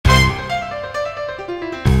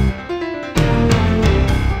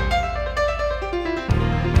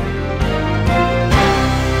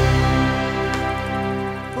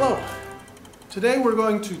Today we're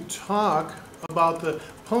going to talk about the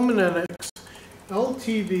Pulmonetics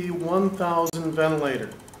LTV 1000 ventilator.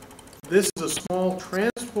 This is a small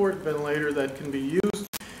transport ventilator that can be used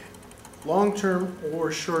long-term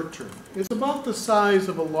or short-term. It's about the size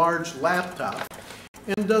of a large laptop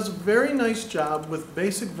and does a very nice job with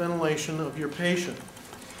basic ventilation of your patient.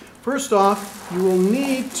 First off, you will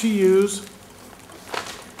need to use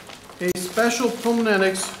a special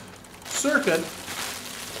Pulmonetics circuit.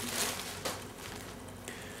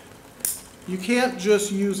 You can't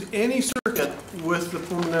just use any circuit with the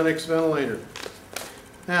Pulmonetics ventilator.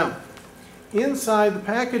 Now, inside the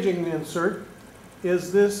packaging insert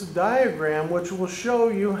is this diagram which will show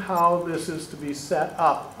you how this is to be set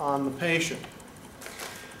up on the patient.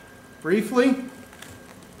 Briefly,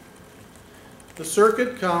 the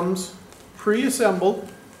circuit comes pre-assembled.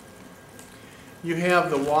 You have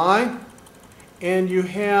the Y and you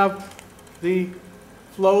have the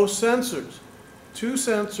flow sensors. Two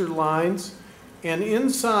sensor lines, and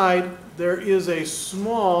inside there is a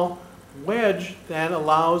small wedge that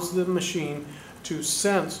allows the machine to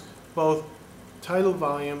sense both tidal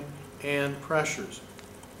volume and pressures.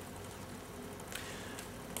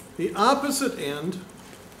 The opposite end,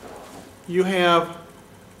 you have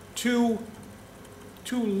two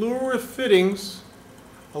leur fittings,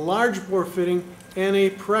 a large bore fitting and a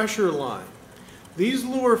pressure line. These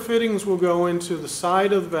leur fittings will go into the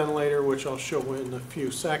side of the ventilator, which I'll show in a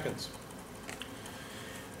few seconds.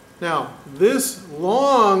 Now, this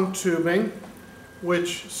long tubing,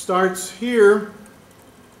 which starts here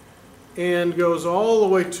and goes all the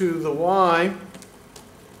way to the Y,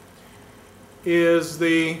 is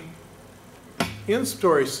the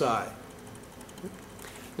inspiratory side.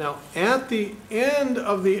 Now, at the end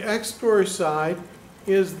of the expiratory side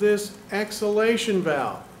is this exhalation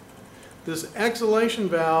valve. This exhalation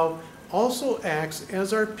valve also acts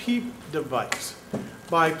as our PEEP device.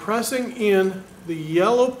 By pressing in the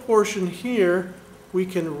yellow portion here, we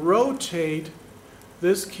can rotate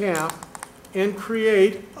this cap and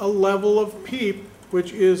create a level of PEEP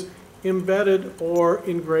which is embedded or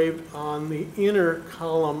engraved on the inner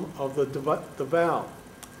column of the valve.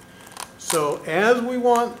 So as we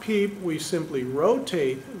want PEEP, we simply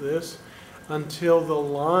rotate this until the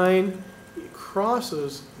line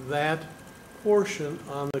crosses that portion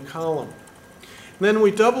on the column. And then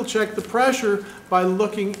we double check the pressure by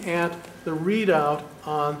looking at the readout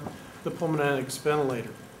on the Pulmonetics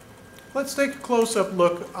ventilator. Let's take a close-up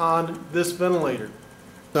look on this ventilator.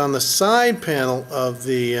 On the side panel of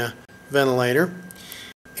the ventilator,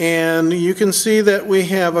 and you can see that we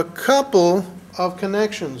have a couple of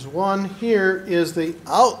connections. One here is the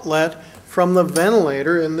outlet from the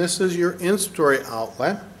ventilator, and this is your inspiratory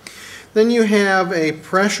outlet. Then you have a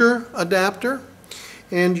pressure adapter,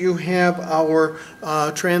 and you have our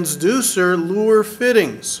transducer leur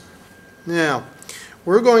fittings. Now,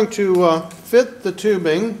 we're going to fit the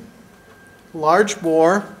tubing, large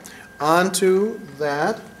bore, onto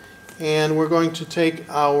that, and we're going to take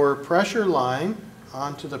our pressure line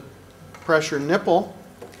onto the pressure nipple,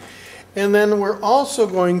 and then we're also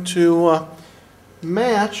going to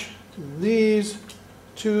match these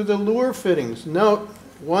to the leur fittings. Note,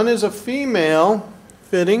 one is a female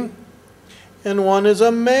fitting and one is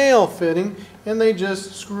a male fitting, and they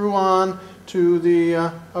just screw on to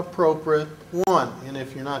the appropriate one. And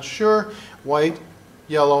if you're not sure, white,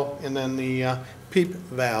 yellow, and then the PEEP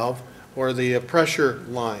valve or the pressure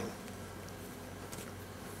line.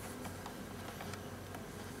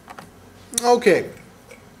 Okay,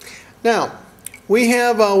 now we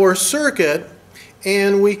have our circuit,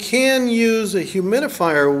 and we can use a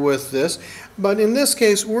humidifier with this, but in this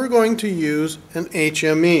case we're going to use an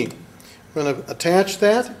HME. We're going to attach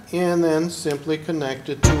that and then simply connect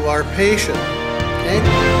it to our patient.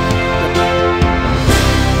 Okay?